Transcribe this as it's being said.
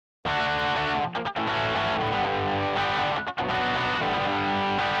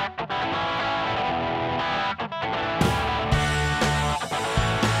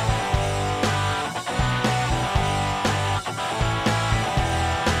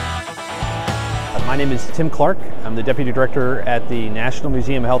My name is Tim Clark. I'm the Deputy Director at the National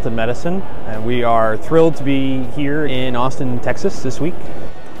Museum of Health and Medicine, and we are thrilled to be here in Austin, Texas this week.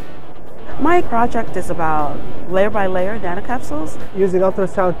 My project is about layer-by-layer nanocapsules. Using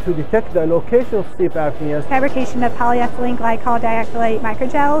ultrasound to detect the location of sleep apnea. Fabrication of polyethylene glycol diacrylate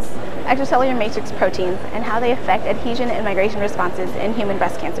microgels. Extracellular matrix proteins and how they affect adhesion and migration responses in human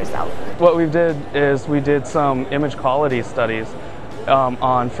breast cancer cells. What we did is we did some image quality studies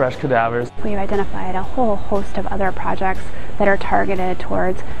on fresh cadavers. We've identified a whole host of other projects that are targeted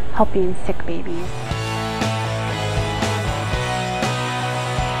towards helping sick babies.